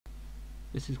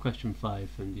This is question 5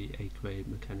 from the AQA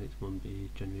Mechanics 1B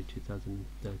January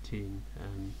 2013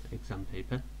 exam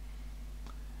paper.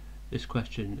 This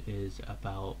question is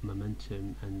about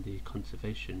momentum and the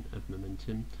conservation of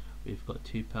momentum. We've got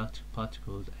two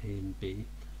particles A and B,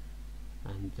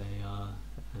 and they are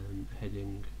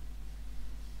heading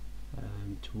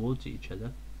towards each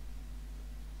other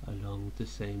along the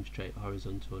same straight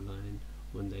horizontal line.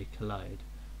 When they collide,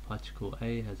 particle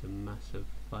A has a mass of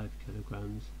 5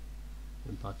 kilograms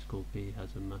and particle B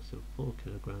has a mass of 4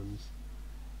 kilograms.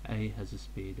 A has a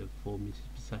speed of 4 meters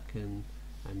per second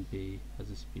and B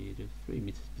has a speed of 3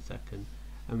 meters per second,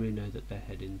 and we know that they're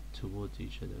heading towards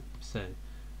each other. So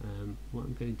what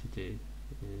I'm going to do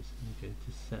is I'm going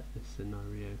to set this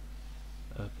scenario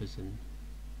up as an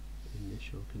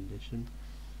initial condition.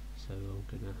 So I'm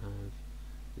going to have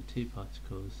the two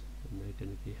particles and they're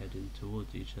going to be heading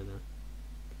towards each other.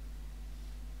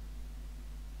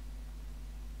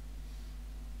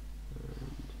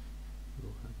 And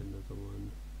we'll have another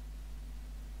one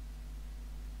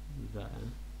there.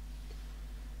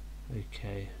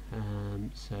 Okay,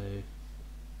 so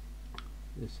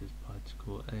this is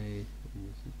particle A and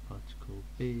this is particle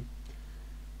B,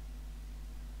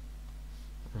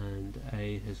 and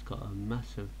A has got a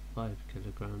mass of 5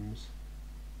 kilograms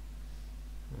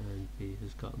and B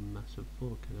has got a mass of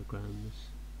 4 kilograms.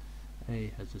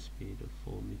 A has a speed of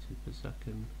 4 meters per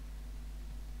second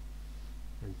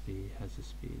and B has a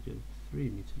speed of 3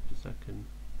 meters per second.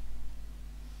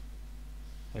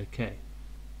 Okay,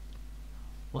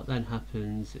 what then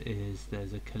happens is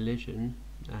there's a collision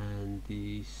and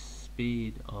the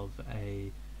speed of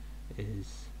A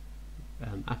is,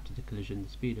 after the collision, the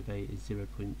speed of A is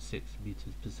 0.6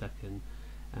 meters per second,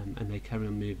 and they carry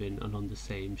on moving along the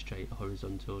same straight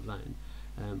horizontal line.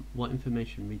 What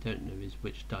information we don't know is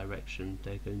which direction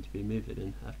they're going to be moving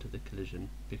in after the collision,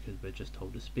 because we're just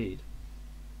told a speed.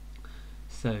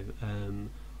 So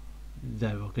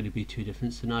there are going to be two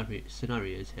different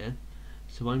scenarios here.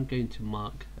 So I'm going to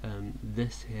mark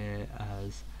this here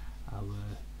as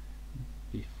our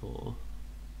before,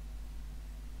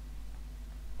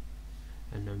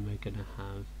 and then we're going to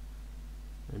have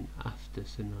an after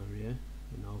scenario,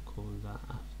 and I'll call that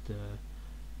after,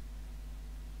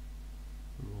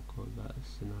 and we'll call that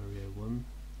scenario 1,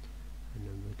 and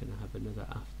then we're going to have another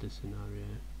after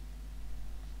scenario,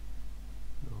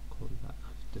 and I'll call that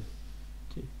after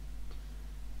 2.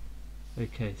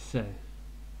 Okay, so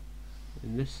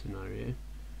in this scenario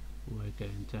we're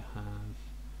going to have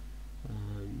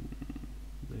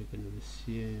we're going to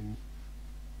assume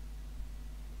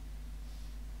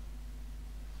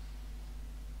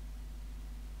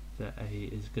that A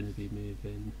is going to be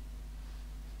moving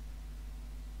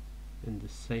in the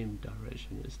same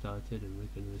direction it started, and we're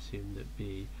going to assume that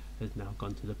B has now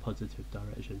gone to the positive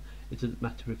direction. It doesn't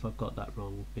matter if I've got that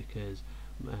wrong, because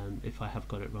if I have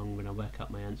got it wrong, when I work out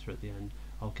my answer at the end,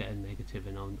 I'll get a negative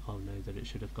and I'll know that it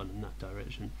should have gone in that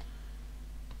direction.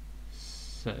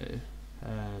 So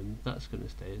that's going to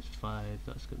stay as 5,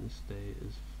 that's going to stay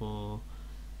as 4,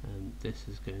 and this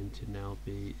is going to now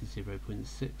be 0.6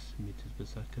 meters per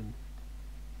second,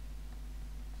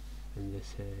 and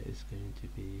this here is going to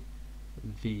be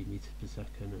v meters per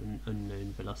second, an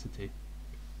unknown velocity.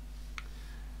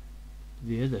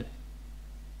 The other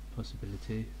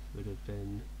possibility would have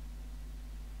been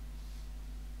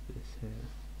this here.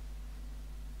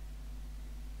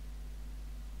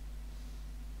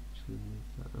 Just going to move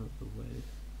that out of the way,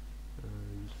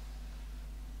 and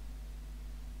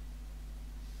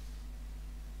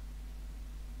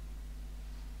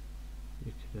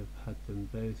we could have had them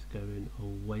both going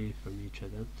away from each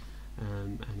other,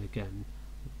 and again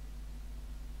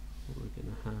what we're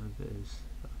going to have is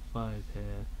a 5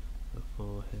 here, a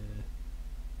 4 here,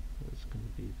 that's going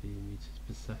to be v meters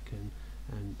per second,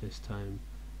 and this time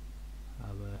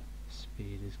our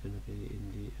speed is going to be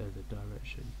in the other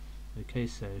direction. Okay,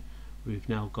 so we've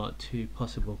now got two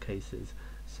possible cases,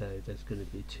 so there's going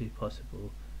to be two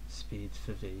possible speeds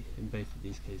for v in both of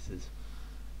these cases.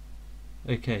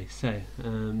 Okay, so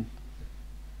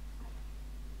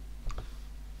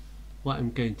what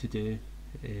I'm going to do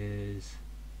is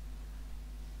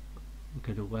I'm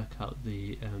going to work out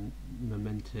the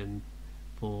momentum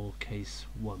for case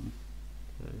 1.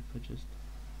 So if I just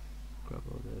grab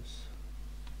all this.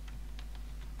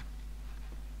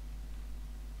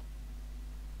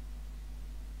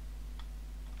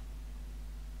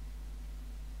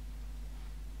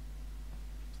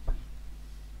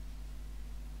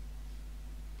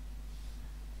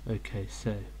 Okay,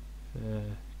 so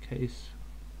case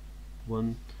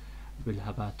 1, we'll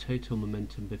have our total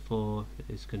momentum before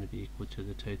is going to be equal to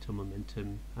the total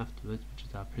momentum afterwards, which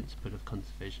is our principle of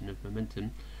conservation of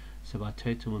momentum. So our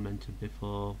total momentum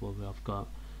before, well, I've got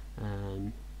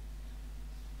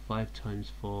 5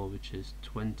 times 4, which is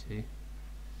 20,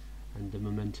 and the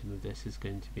momentum of this is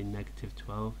going to be negative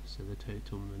 12, so the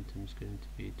total momentum is going to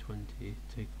be 20,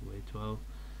 take away 12,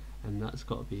 and that's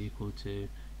got to be equal to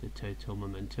the total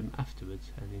momentum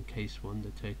afterwards. And in case 1,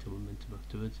 the total momentum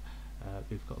afterwards,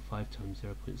 we've got 5 times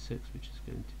 0.6, which is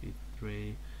going to be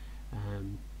 3,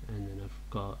 and then I've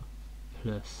got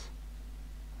plus,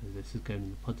 this is going in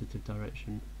the positive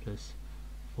direction, plus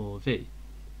 4v.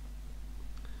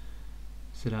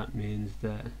 So that means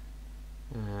that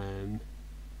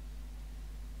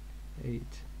 8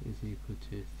 is equal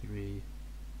to 3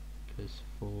 plus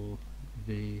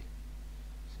 4v,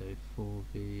 so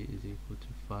 4v is equal to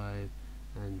 5,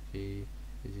 and v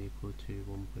is equal to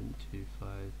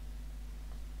 1.25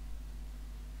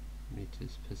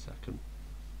 meters per second.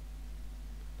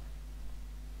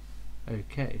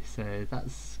 Okay, so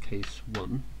that's case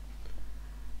 1.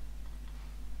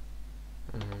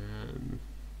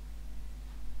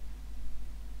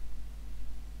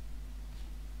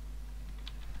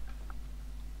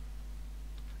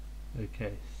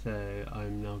 Okay, so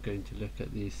I'm now going to look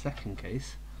at the second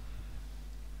case.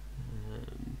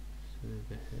 So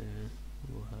over here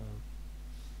we'll have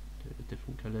a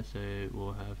different colour, so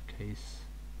we'll have case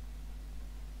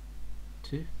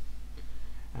 2,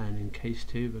 and in case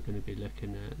 2 we're going to be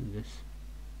looking at this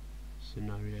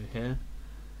scenario here,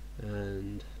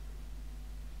 and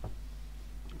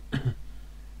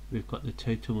we've got the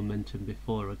total momentum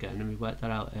before again, and we worked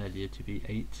that out earlier to be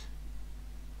 8,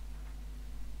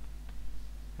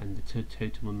 and the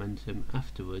total momentum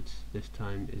afterwards this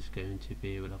time is going to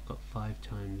be, well, I've got 5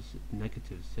 times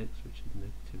negative 6, which is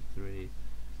negative 3,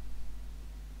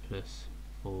 plus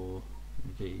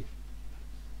 4v.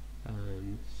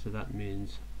 So that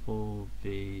means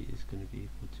 4v is going to be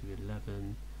equal to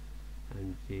 11,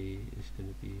 and v is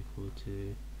going to be equal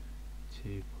to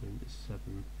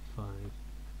 2.75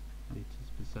 meters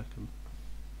per second.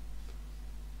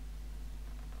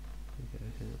 Okay,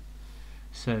 here.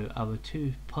 So our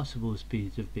two possible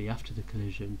speeds of v after the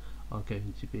collision are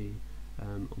going to be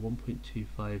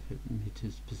 1.25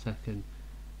 meters per second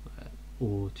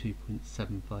or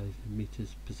 2.75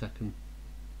 meters per second.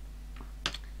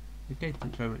 Okay,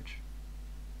 thanks very much.